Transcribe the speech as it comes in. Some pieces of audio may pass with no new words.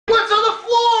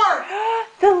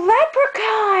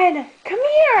on! Come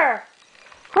here!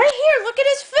 Right here, look at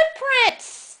his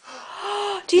footprints!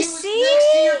 Do you see? He was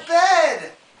next to your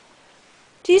bed!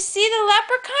 Do you see the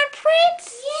leprechaun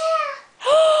prints? Yeah!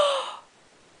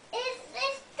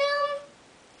 It's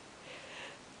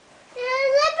the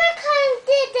leprechaun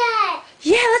did that!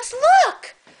 Yeah, let's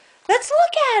look! Let's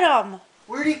look at him!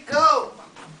 Where'd he go?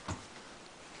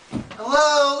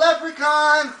 Hello,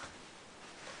 Leprechaun!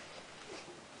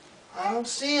 I don't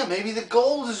see him. Maybe the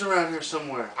gold is around here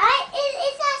somewhere.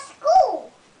 It's at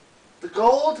school. The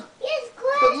gold? Yes,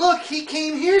 But good. look, he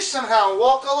came here somehow and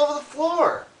walked all over the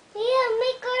floor. Yeah,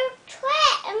 make a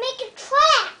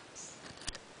tracks.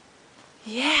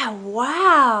 Yeah,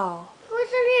 wow. Who's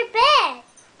on your bed?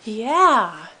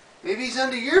 Yeah. Maybe he's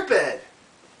under your bed.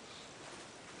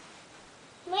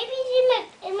 Maybe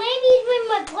he's in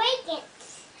my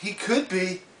blankets. He could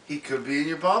be. He could be in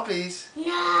your bumpies.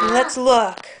 No. Let's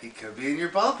look. He could be in your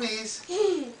bumpies.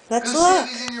 Let's Go look.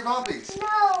 see if he's in your bumpies.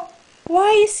 No. Why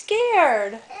are you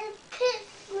scared? It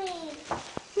pissed me.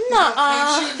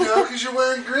 Nuh-uh. Pinch you, no, because you're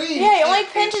wearing green. Yeah, he You only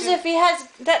can't pinch pinches him.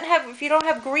 if you don't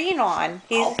have green on.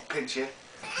 I'll pinch you.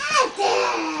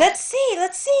 Let's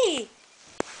see.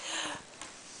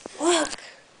 Look.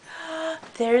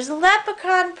 There's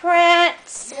leprechaun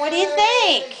prints. What do you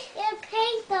think? Yeah,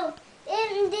 paint them.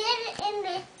 And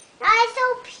then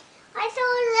I saw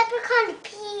a leprechaun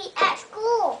pee at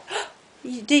school.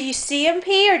 Did you see him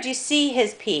pee or did you see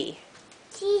his pee?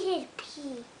 See his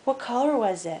pee. What color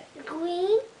was it?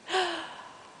 Green.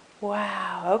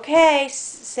 Wow. Okay.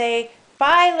 Say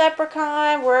bye,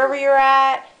 leprechaun, wherever you're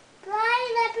at.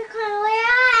 Bye, leprechaun. Where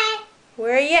are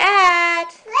Where are you at?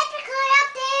 leprechaun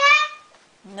up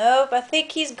there? Nope, I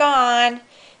think he's gone.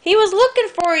 He was looking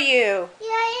for you.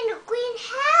 Yeah, in the green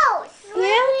house.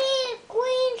 Yeah.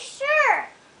 Green shirt.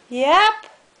 Yep.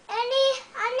 I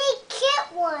need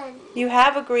get one. You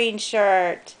have a green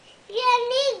shirt. Yeah,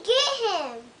 I need get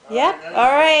him. Yep.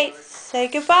 All right. Say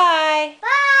goodbye.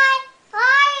 Bye. Bye,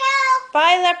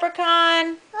 Bye,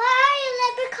 leprechaun. Bye,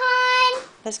 leprechaun.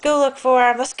 Let's go look for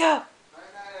him. Let's go.